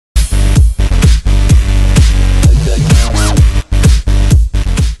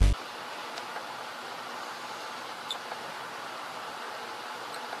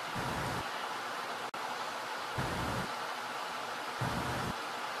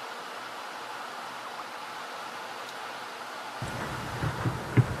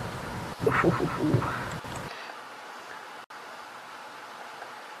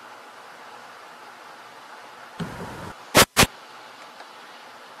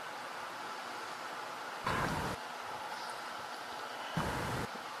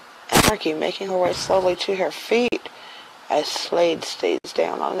Anarchy, making her way slowly to her feet as Slade stays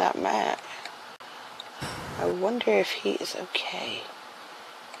down on that mat. I wonder if he is okay.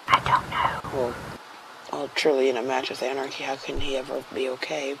 I don't know. Well, truly in a match with Anarchy, how can he ever be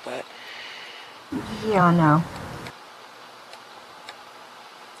okay, but... Yeah, I know.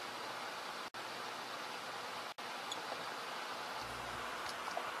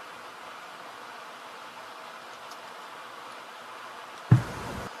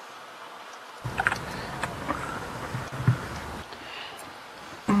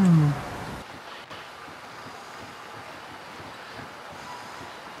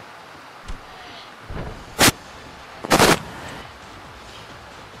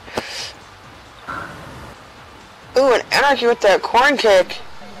 Ooh, an Anarchy with that corn kick.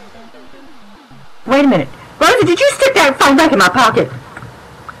 Wait a minute. Rosa, did you stick that phone back in my pocket?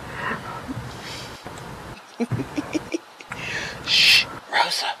 Shh,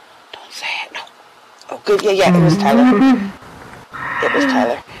 Rosa, don't say it. No. Oh, good. Yeah, it was Tyler. It was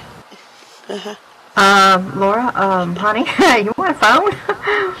Tyler. Laura, honey, you want a phone?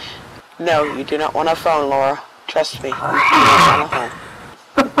 No, you do not want a phone, Laura. Trust me, you do not want a phone.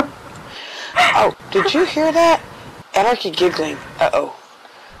 Oh, did you hear that? Anarchy giggling. Uh-oh.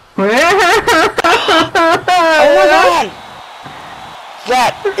 Oh my god!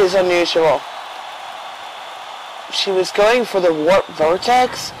 That is unusual. She was going for the warp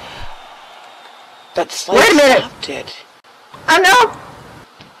vortex, but Slade stopped it. I know!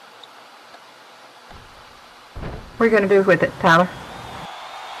 What are you going to do with it, Tyler?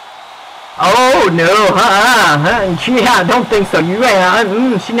 Oh, no, yeah, I don't think so.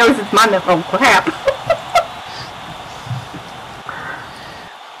 She knows it's my little crap.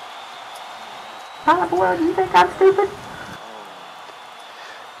 Tyler, boy, do you think I'm stupid?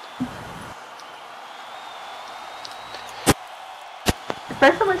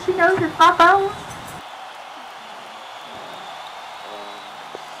 Especially when she knows it's my phone.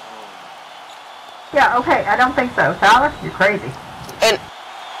 Yeah, okay, I don't think so. Tyler, you're crazy. An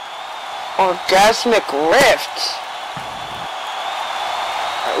orgasmic rift.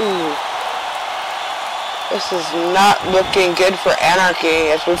 Ooh. This is not looking good for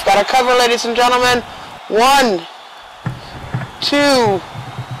Anarchy, as we've got a cover, ladies and gentlemen. 1, 2,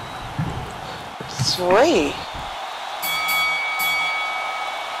 3.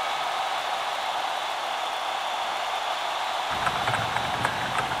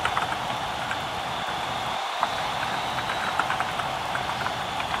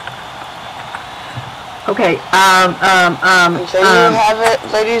 Okay, And there you have it,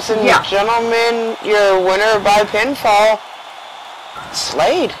 ladies and gentlemen, your winner by pinfall,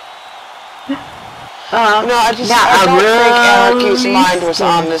 Slade. I don't think Anarchy's mind was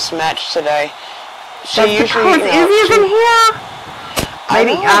on this match today. She usually, Izzy isn't here.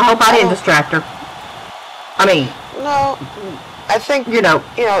 Maybe, I hope I didn't distract her. I mean... No, I think,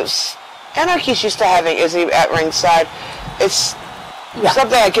 Anarchy's used to having Izzy at ringside. It's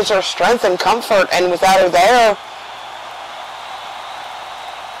something that gives her strength and comfort, and without her there...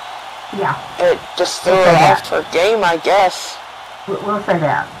 It just threw her off her game, I guess. We'll say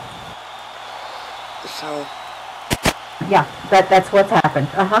that. So... Yeah, that's what's happened.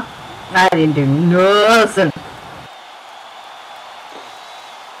 I didn't do nothing.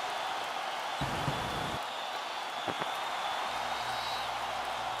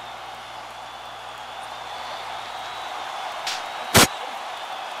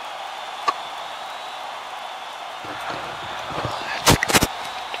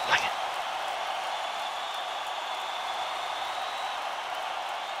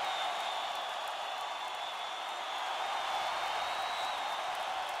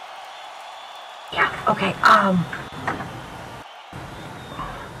 Okay,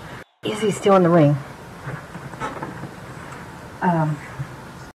 Izzy's still in the ring.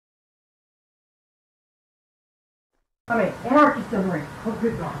 Anarchy's still in the ring. Oh,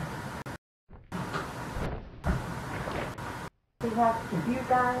 good God. We have to confuse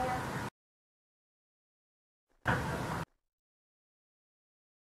Diane.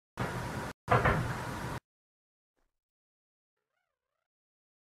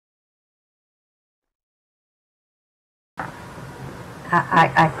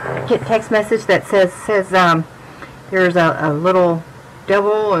 I get text message that says there's a little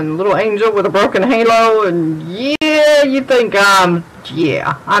devil and little angel with a broken halo, and yeah, you think I'm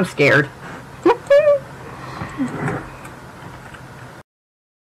scared.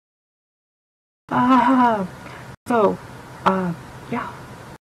 Yeah.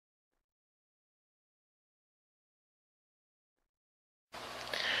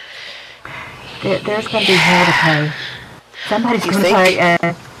 There's going to be hell to pay. Somebody's going to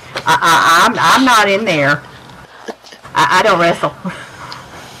pay, I'm not in there. I don't wrestle.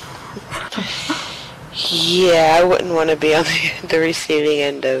 Yeah, I wouldn't want to be on the receiving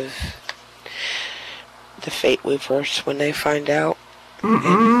end of the fate weavers when they find out.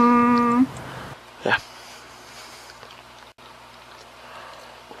 Mm-mm. Yeah.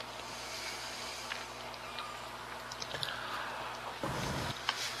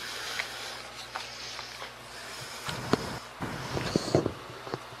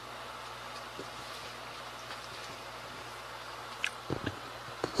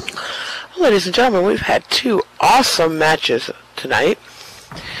 Ladies and gentlemen, we've had two awesome matches tonight.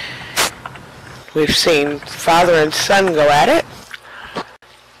 We've seen father and son go at it.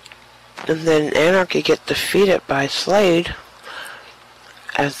 And then Anarchy get defeated by Slade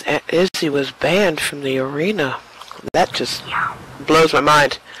as Izzy was banned from the arena. That just blows my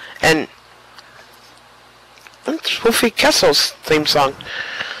mind. And that's Wolfie Kessel's theme song.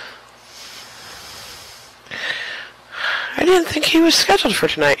 I didn't think he was scheduled for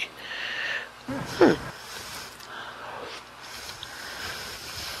tonight.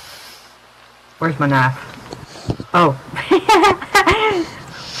 Where's my knife? Oh.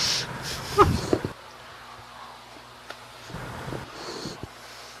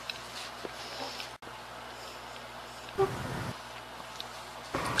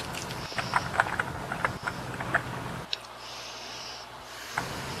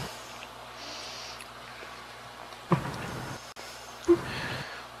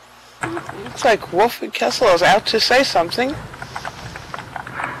 Looks like Wolfie Kessel is out to say something.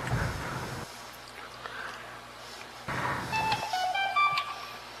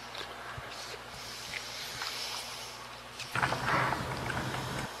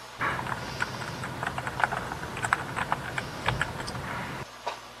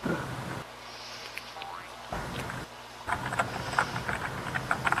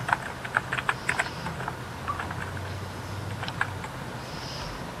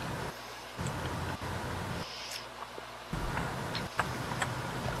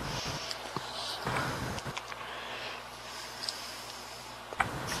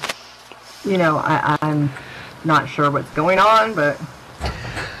 You know, I'm not sure what's going on, but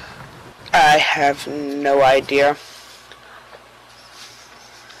I have no idea.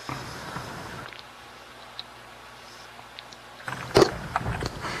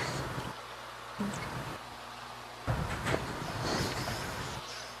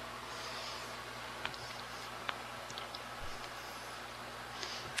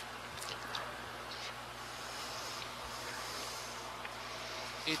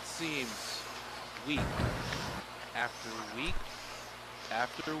 It seems week after week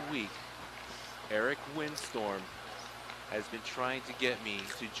after week, Eric Windstorm has been trying to get me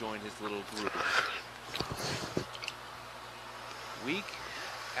to join his little group. Week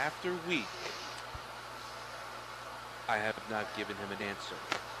after week, I have not given him an answer.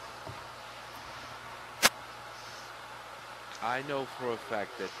 I know for a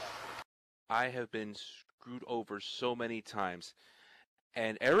fact that I have been screwed over so many times.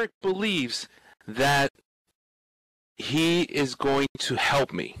 And Eric believes that he is going to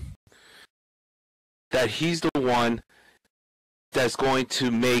help me. That he's the one that's going to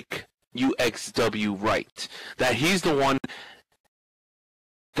make UXW right. That he's the one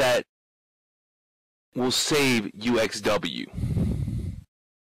that will save UXW.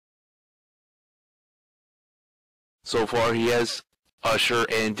 So far he has Usher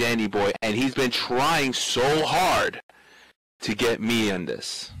and Danny Boy, and he's been trying so hard to get me in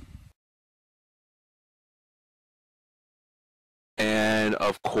this. And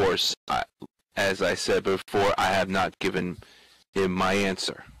of course, as I said before, I have not given him my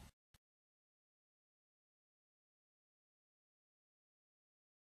answer.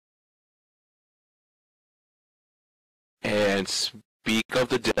 And speak of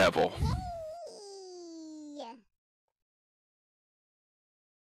the devil.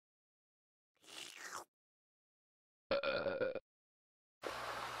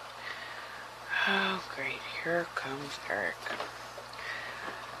 Oh, great. Here comes Eric.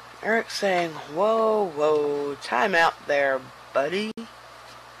 Eric saying, whoa, whoa, time out there, buddy.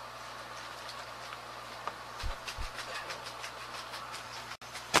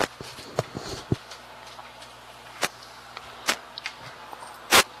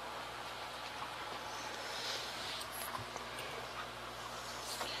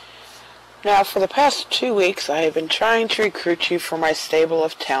 Now, for the past 2 weeks, I have been trying to recruit you for my stable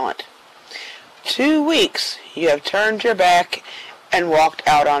of talent. 2 weeks, you have turned your back and walked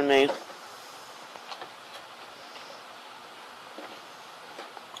out on me.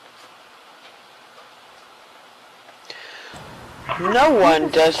 No one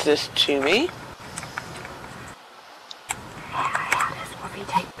does this to me. How does Wolfie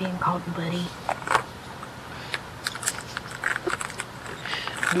take being called buddy?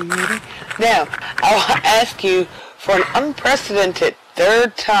 Now, I'll ask you for an unprecedented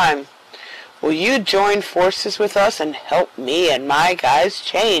third time. Will you join forces with us and help me and my guys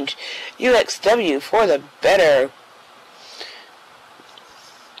change UXW for the better?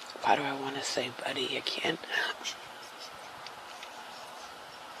 Why do I want to say buddy again?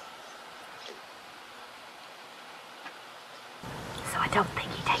 So I don't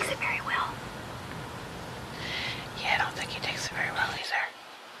think he takes it very well. Yeah, I don't think he takes it very well either.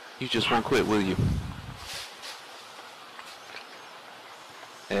 You just won't quit, will you?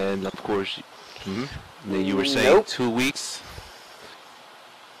 And of course, then you were saying Nope. 2 weeks.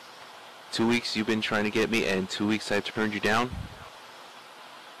 2 weeks you've been trying to get me, and 2 weeks I turned you down.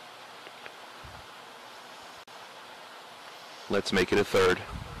 Let's make it a third.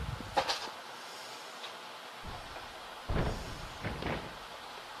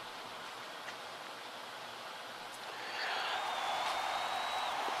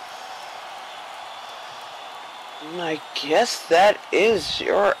 I guess that is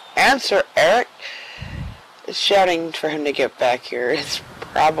your answer, Eric. Shouting for him to get back here is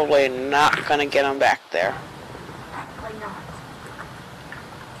probably not going to get him back there. Probably not.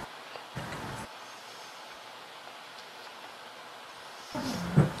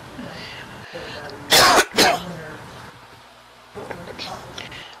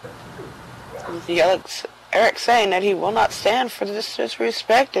 Eric saying that he will not stand for this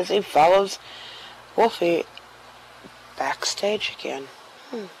disrespect as he follows Wolfie backstage again.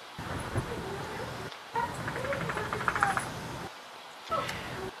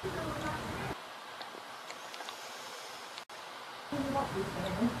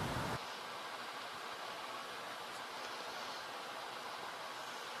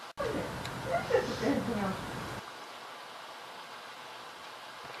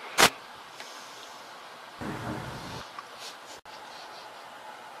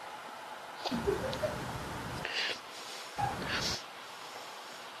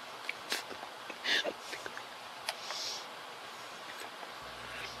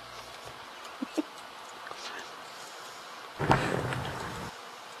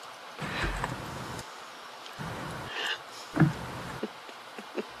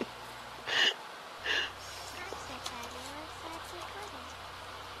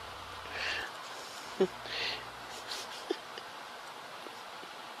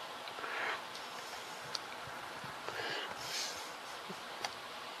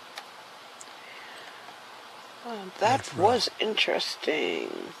 That was interesting.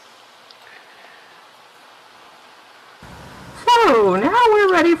 So, now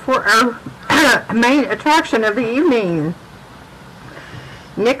we're ready for our main attraction of the evening.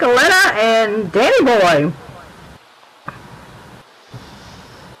 Nicoletta and Danny Boy.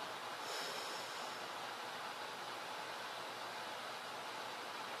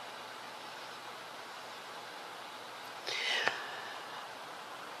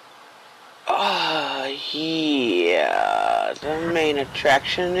 Yeah, the main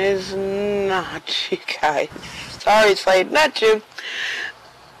attraction is not you guys. Sorry, Slade, not you.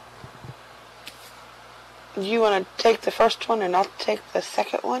 You want to take the first one and I'll take the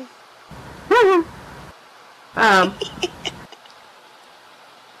second one?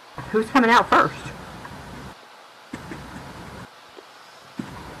 Who's coming out first?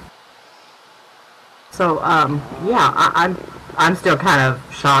 So, yeah, I'm still kind of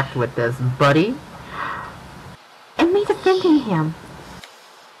shocked with this, buddy. And me defending him.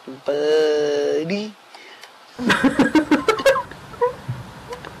 Buddy.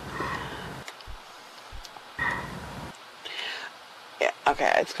 Yeah,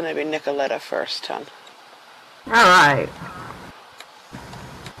 okay, it's gonna be Nicoletta first, hon. Alright.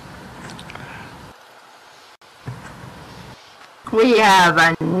 We have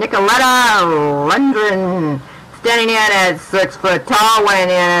Nicoletta Lundgren standing in at 6 foot tall, weighing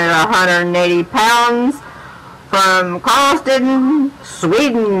in at 180 pounds, from Karlstad,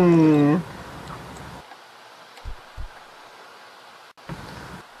 Sweden.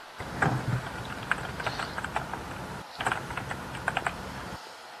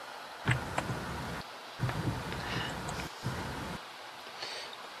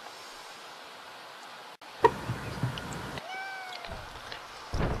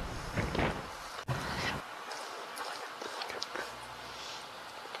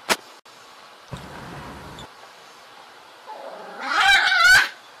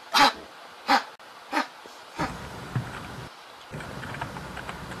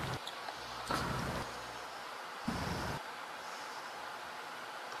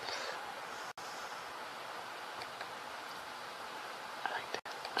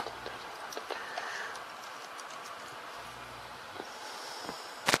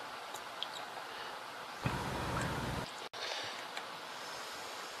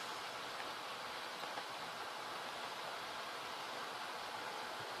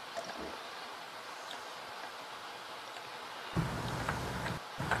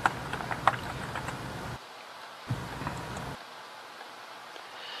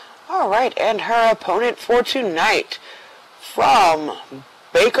 Alright, and her opponent for tonight, from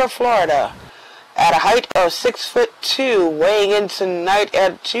Baker, Florida, at a height of 6'2", weighing in tonight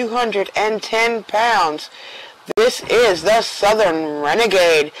at 210 pounds. This is the Southern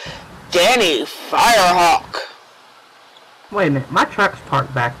Renegade, Danny Firehawk. Wait a minute, my truck's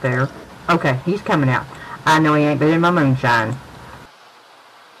parked back there. Okay, he's coming out. I know he ain't been in my moonshine.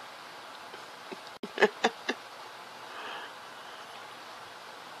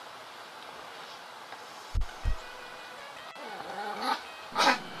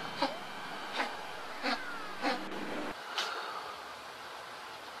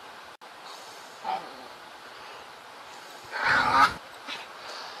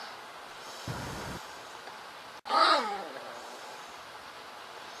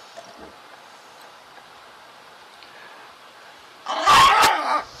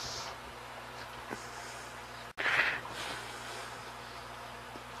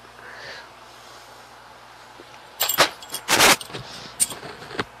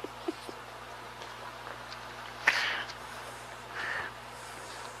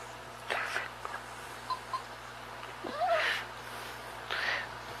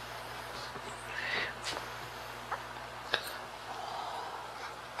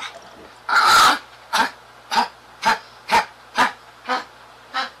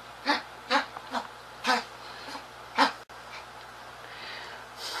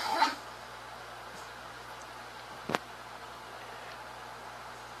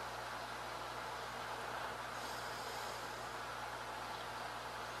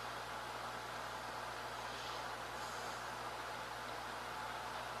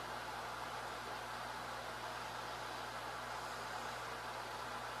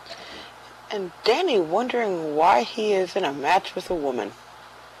 And Danny wondering why he is in a match with a woman.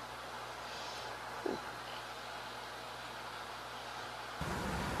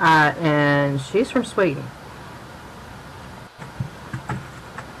 And she's from Sweden.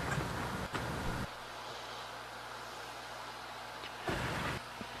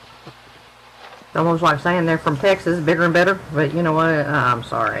 It's almost like saying they're from Texas, bigger and better, but you know what? I'm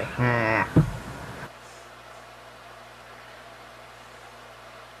sorry.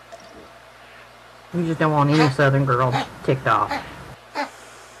 You just don't want any Southern girl ticked off.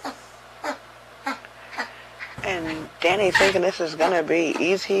 And Danny thinking this is gonna be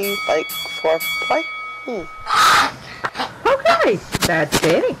easy, like foreplay. Okay, that's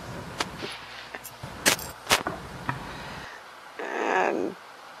Danny. And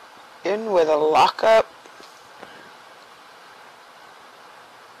in with a lockup.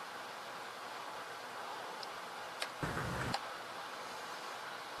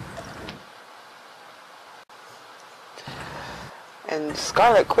 And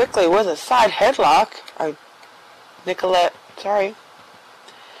Scarlett quickly with a side headlock. Or Nicolette, sorry.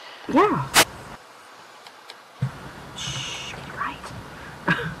 Yeah. Shh, get it right.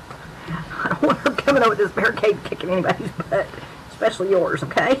 I don't want her coming over this barricade kicking anybody's butt, especially yours,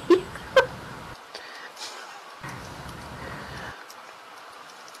 okay?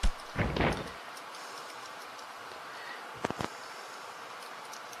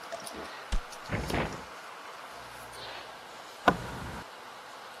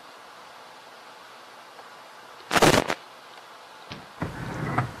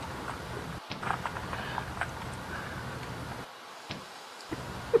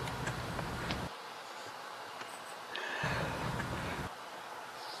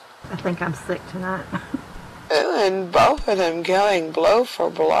 I think I'm sick tonight. And both of them going blow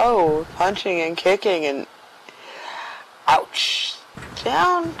for blow, punching and kicking, and ouch.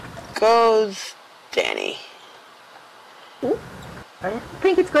 Down goes Danny. Ooh. I don't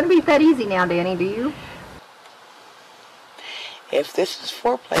think it's going to be that easy now, Danny, do you? If this is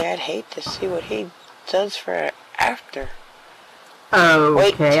foreplay, I'd hate to see what he does for it after. Okay,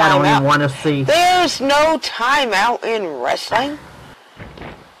 Wait, I don't timeout. even want to see. There's no timeout in wrestling.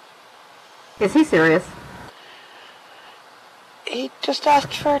 Is he serious? He just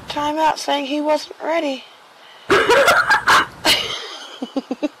asked for a timeout saying he wasn't ready.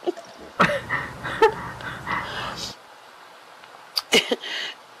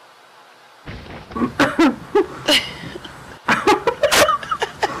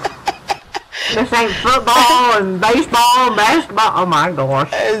 This ain't football and baseball and basketball. Oh my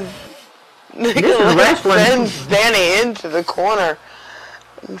gosh. As Nicolette Nicolette sends Danny into the corner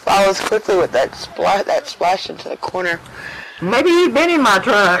and follows quickly with that splash into the corner. Maybe he's been in my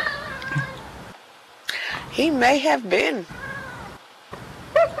truck. He may have been.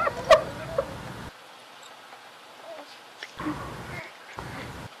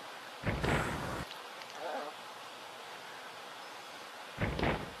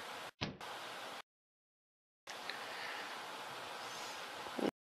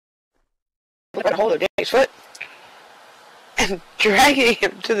 got a hold of Danny's foot and dragging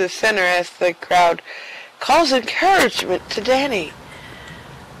him to the center as the crowd calls encouragement to Danny.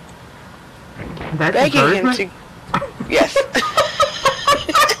 That's begging him to... Yes.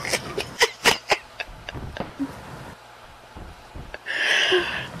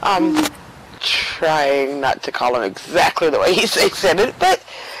 I'm trying not to call him exactly the way he said it, but...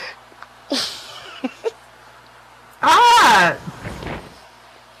 Ah!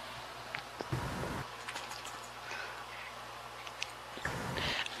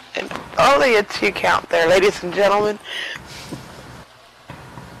 And only a 2 count there, ladies and gentlemen.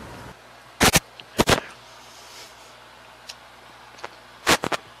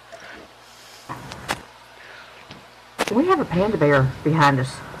 We have a panda bear behind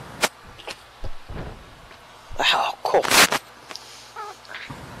us. Oh, cool.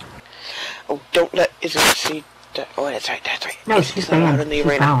 Oh, don't let... Oh, that's right, that's right. No, she's out in the she's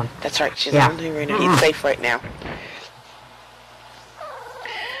arena. bound. That's right, she's out in the arena. He's safe right now.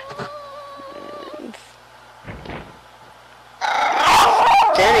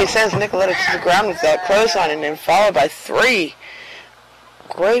 Danny sends Nicoletta to the ground with that clothesline and then followed by 3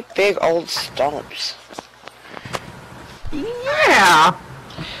 great big old stomps. Yeah.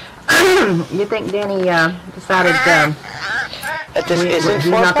 You think Danny decided That this isn't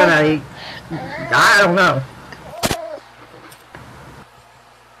he's not gonna... I don't know.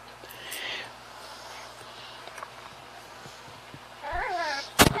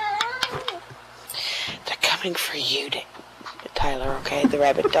 They're coming for you, Tyler, okay? The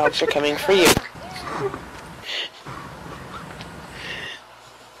rabbit dogs are coming for you.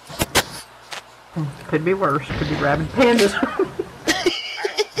 Could be worse. Could be rabid pandas.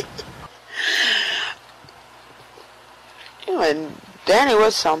 And Danny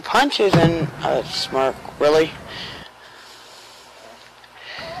with some punches and a smirk, really.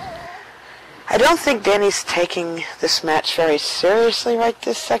 I don't think Danny's taking this match very seriously right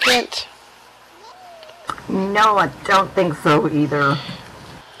this second. No, I don't think so either.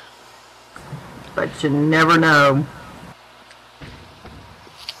 But you never know.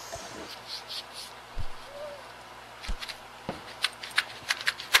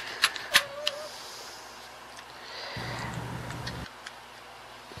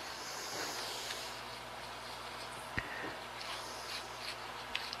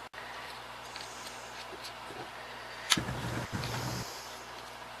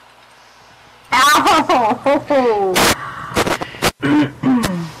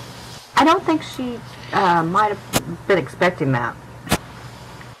 I don't think she might have been expecting that.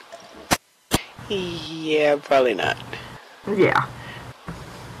 Yeah, probably not. Yeah.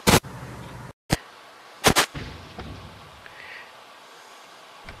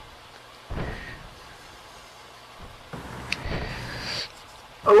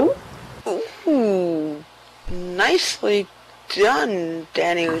 Oh? Ooh, nicely done,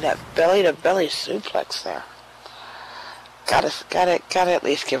 Danny, with that belly-to-belly suplex there. Gotta at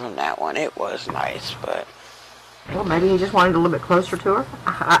least give him that one. It was nice, but... Well, maybe he just wanted a little bit closer to her.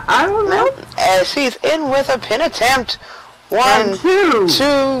 I don't know. As he's in with a pin attempt. 1, 2.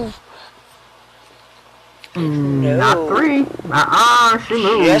 No. Not 3. She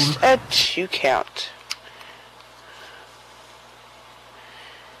moved. Just a 2 count.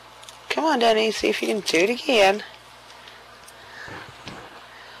 Come on, Danny, see if you can do it again.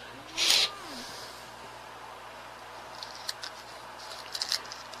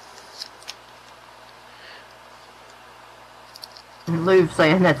 Lou's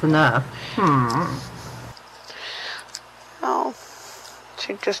saying that's enough. Oh,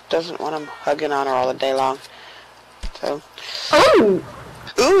 she just doesn't want him hugging on her all the day long. So. Oh!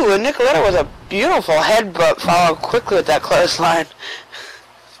 Ooh, and Nicoletta with a beautiful headbutt followed quickly with that clothesline.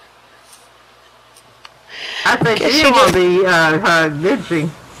 I think she didn't want to be hugged, did she?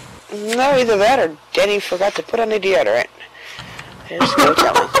 No, either that or Danny forgot to put on the deodorant. There's no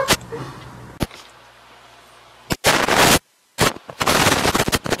telling.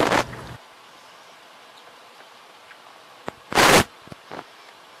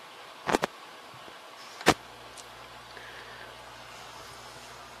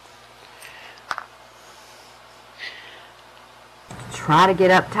 Try to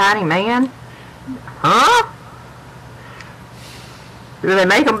get up, tiny man? Huh? Do they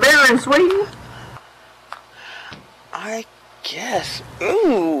make them bigger in Sweden? I guess.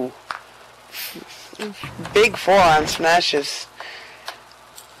 Ooh. Big forearm smashes.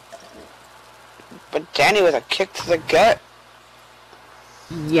 But Danny with a kick to the gut.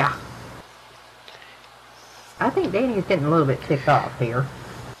 Yeah. I think Danny's getting a little bit ticked off here.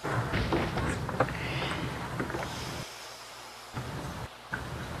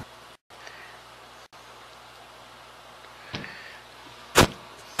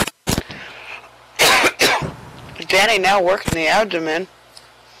 Danny now working the abdomen.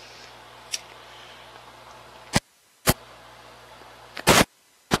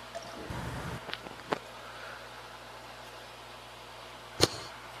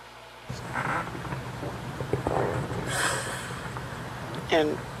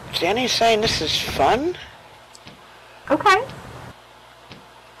 And Danny's saying this is fun? Okay.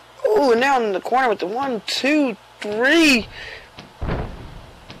 Ooh, now in the corner with the 1, 2, 3.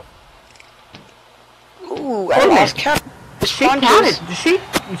 Ooh, I lost count. She counted.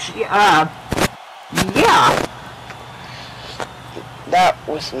 Yeah. That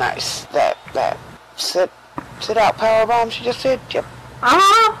was nice. That sit out power bomb she just did. Yep.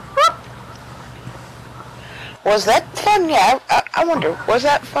 Was that fun? Yeah. I wonder. Was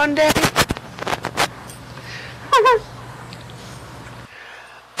that fun, Danny?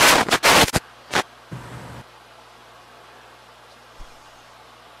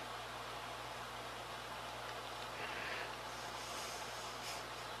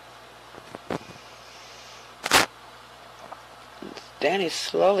 Danny's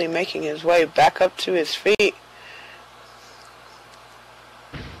slowly making his way back up to his feet.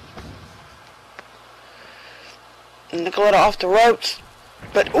 Nicoletta off the ropes.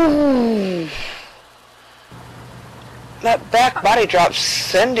 But, ooh! That back body drop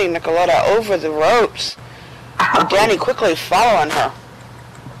sending Nicoletta over the ropes. And Danny quickly following her.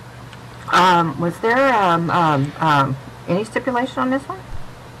 Was there, any stipulation on this one?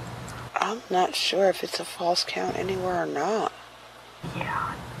 I'm not sure if it's a false count anywhere or not.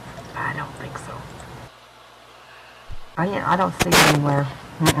 Yeah, I don't think so. I don't see it anywhere.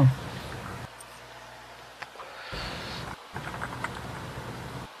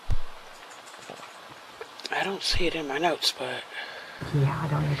 I don't see it in my notes, but... Yeah, I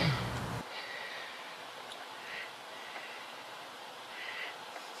don't either.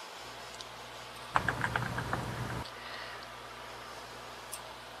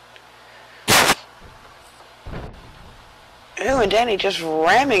 Ooh, and Danny just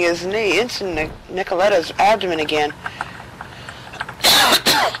ramming his knee into Nicoletta's abdomen again.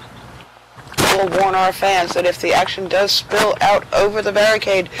 We'll warn our fans that if the action does spill out over the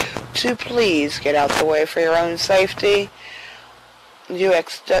barricade, to please get out the way for your own safety.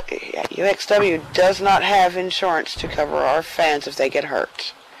 UXW does not have insurance to cover our fans if they get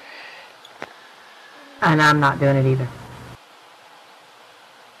hurt. And I'm not doing it either.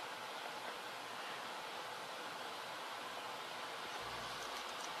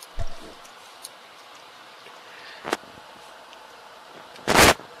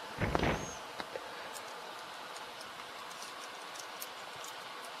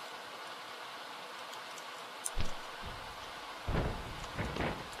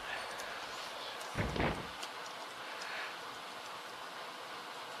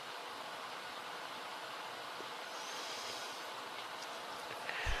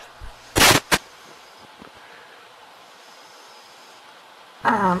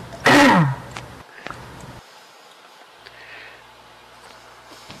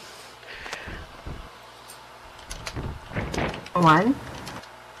 One,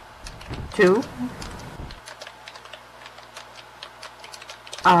 two.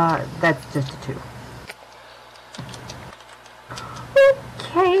 That's just a 2.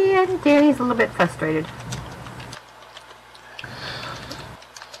 Okay, and Danny's a little bit frustrated.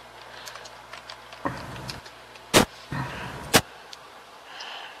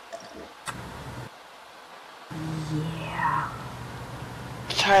 Yeah.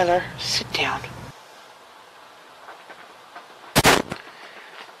 Tyler, sit down.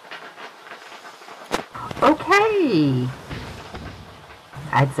 Okay.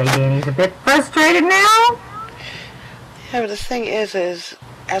 I'd say Danny's a bit frustrated now. Yeah, but the thing is as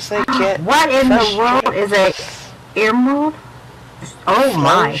they get what in the world is a emerald? Oh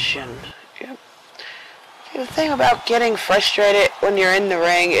my. Yep. The thing about getting frustrated when you're in the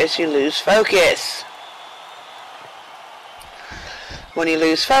ring is you lose focus. When you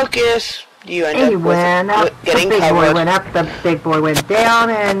lose focus, you end up with getting the big covered. boy went up, the big boy went down,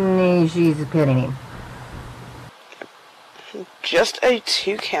 and she's pinning him. Just a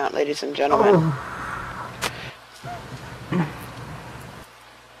 2 count, ladies and gentlemen. Oh.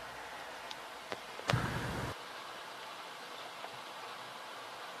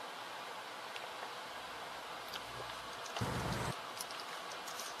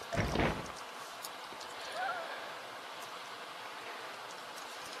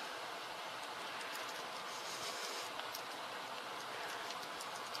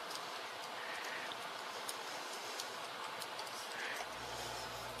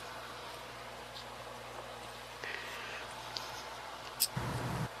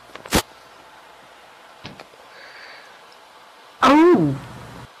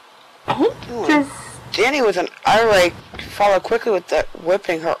 He just... Danny with an irate followed quickly with that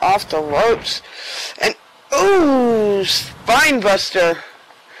whipping her off the ropes. And, ooh, spine buster.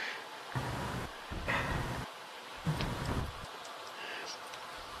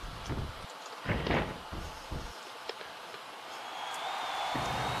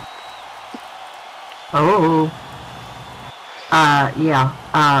 Oh. Yeah.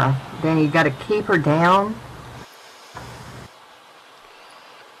 Danny, you gotta keep her down.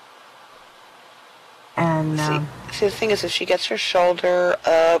 And, see, the thing is, if she gets her shoulder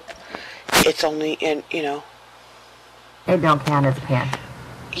up, it's only in, you know. It don't count as a pin.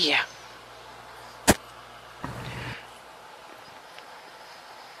 Yeah.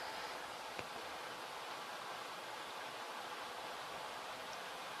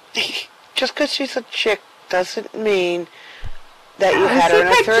 Just because she's a chick doesn't mean that you had her in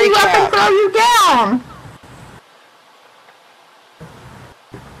a 3 count. She picked you up and throw you down.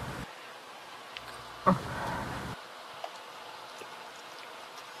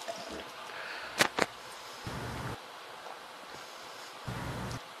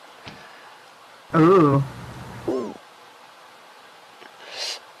 Ooh.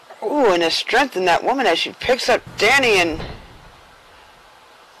 Ooh, and the strength in that woman as she picks up Danny and...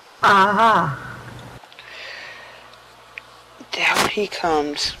 Down he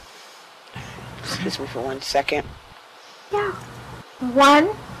comes. Excuse me for 1 second. Yeah. 1,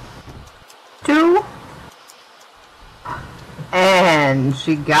 2. And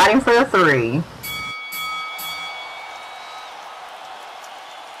she got him for the 3.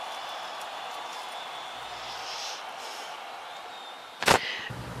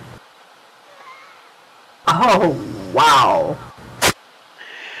 Oh, wow.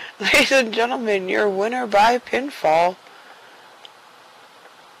 Ladies and gentlemen, your winner by pinfall,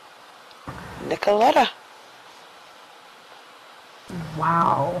 Nicoletta.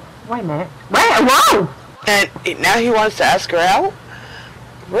 Wow. Wait a minute. Wait, whoa! And now he wants to ask her out?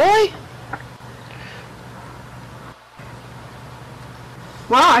 Really?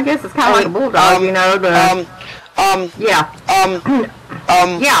 Well, I guess it's kind of like a bulldog, you know, the... Yeah.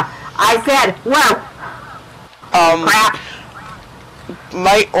 Yeah, I said, whoa! Crap.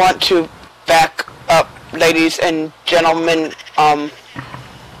 Might want to back up, ladies and gentlemen. I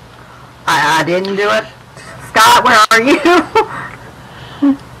didn't do it. Scott, where are you?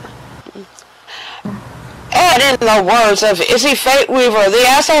 And in the words of Izzy Fate Weaver, the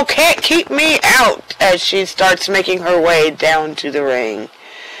asshole can't keep me out, as she starts making her way down to the ring.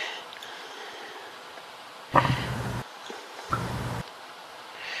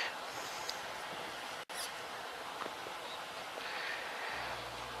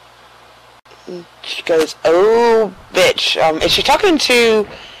 She goes, oh, bitch. Is she talking to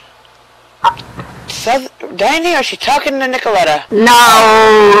Danny, or is she talking to Nicoletta?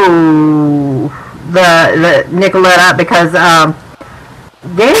 No, the Nicoletta, because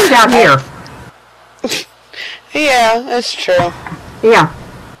Danny's down here. Yeah, that's true. Yeah.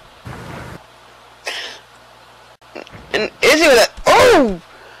 And Izzy with it, oh,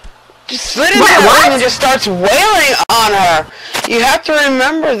 just slid into the ring and just starts wailing on her. You have to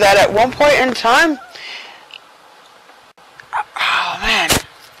remember that at one point in time, oh man,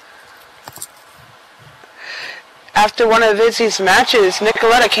 after one of Izzy's matches,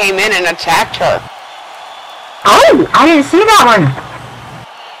 Nicoletta came in and attacked her. Oh, I didn't see that one.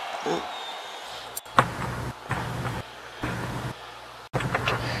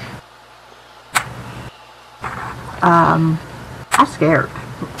 I'm scared.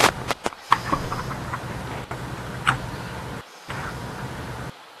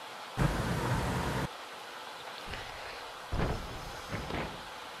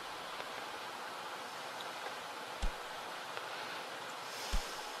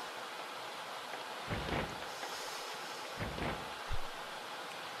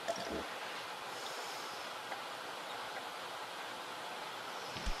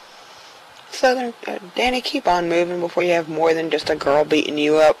 Southern, Danny, keep on moving before you have more than just a girl beating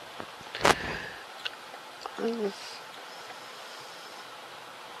you up.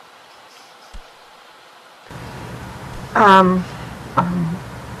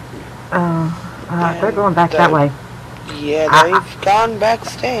 They're going back that way. Yeah, they've gone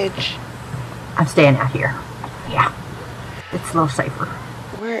backstage. I'm staying out here. Yeah. It's a little safer.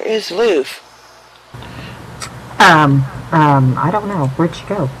 Where is Loof? I don't know. Where'd she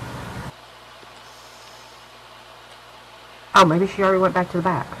go? Oh, maybe she already went back to the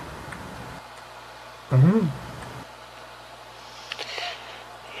back.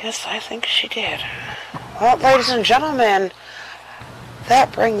 Yes, I think she did. Well, ladies and gentlemen,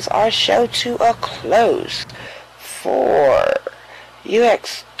 that brings our show to a close for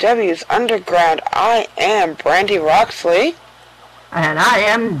UXW's Underground. I am Brandy Roxley. And I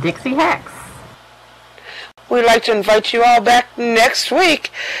am Dixie Hacks. We'd like to invite you all back next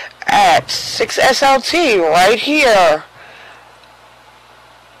week at 6SLT right here.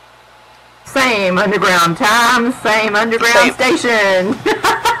 Same underground time, same underground station.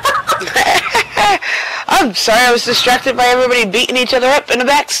 I'm sorry, I was distracted by everybody beating each other up in the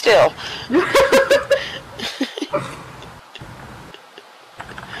back still.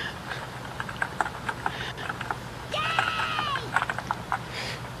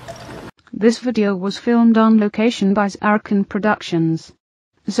 This video was filmed on location by Zarrakan Productions.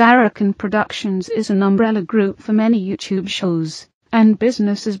 Zarrakan Productions is an umbrella group for many YouTube shows and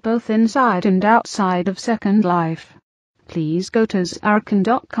businesses both inside and outside of Second Life. Please go to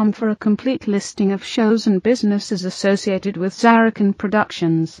Zarrakan.com for a complete listing of shows and businesses associated with Zarrakan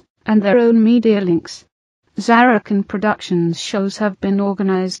Productions, and their own media links. Zarrakan Productions shows have been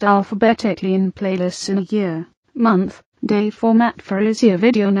organized alphabetically in playlists in a year, month, day format for easier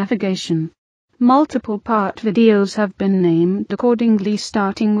video navigation. Multiple part videos have been named accordingly,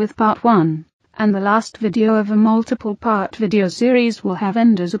 starting with part 1. And the last video of a multiple part video series will have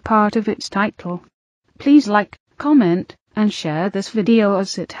end as a part of its title. Please like, comment, and share this video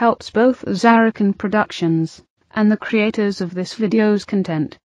as it helps both Zarrakan Productions and the creators of this video's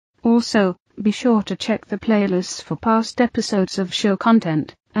content. Also, be sure to check the playlists for past episodes of show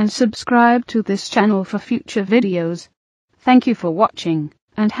content, and subscribe to this channel for future videos. Thank you for watching,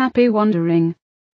 and happy wandering.